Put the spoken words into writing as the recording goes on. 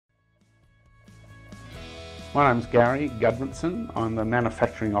My name's Gary Gudbranson. I'm the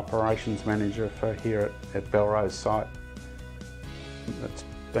Manufacturing Operations Manager for here at Belrose site. It's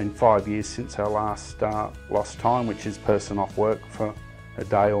been 5 years since our last lost time, which is person off work for a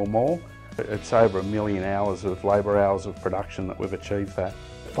day or more. It's over 1 million hours of labour hours of production that we've achieved that.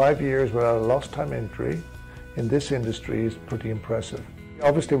 5 years without a lost time injury in this industry is pretty impressive.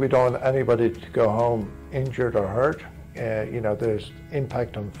 Obviously we don't want anybody to go home injured or hurt. There's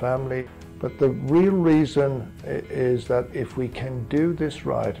impact on family. But the real reason is that if we can do this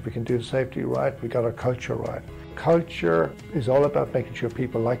right, if we can do the safety right, we got our culture right. Culture is all about making sure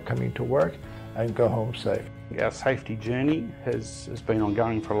people like coming to work and go home safe. Our safety journey has been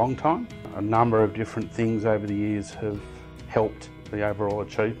ongoing for a long time. A number of different things over the years have helped the overall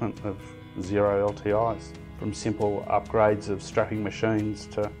achievement of zero LTIs. From simple upgrades of strapping machines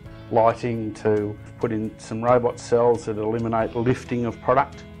to lighting to put in some robot cells that eliminate lifting of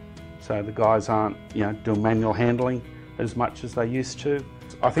product. So the guys aren't doing manual handling as much as they used to.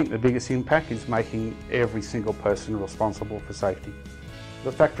 I think the biggest impact is making every single person responsible for safety.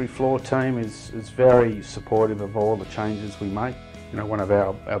 The factory floor team is very supportive of all the changes we make. One of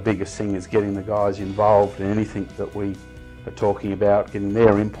our biggest things is getting the guys involved in anything that we are talking about, getting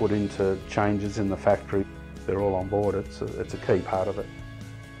their input into changes in the factory. They're all on board. It's a key part of it.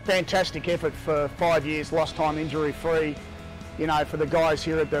 Fantastic effort for 5 years, lost time injury free. For the guys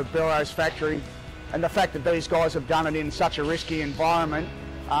here at the Belrose factory, and the fact that these guys have done it in such a risky environment,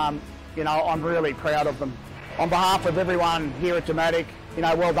 I'm really proud of them. On behalf of everyone here at Dematic,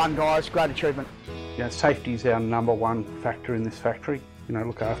 well done guys, great achievement. Safety is our #1 factor in this factory.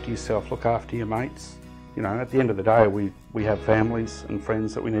 Look after yourself, look after your mates. At the end of the day, we have families and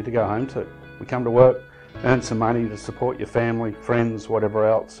friends that we need to go home to. We come to work, earn some money to support your family, friends, whatever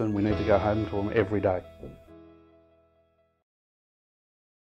else, and we need to go home to them every day.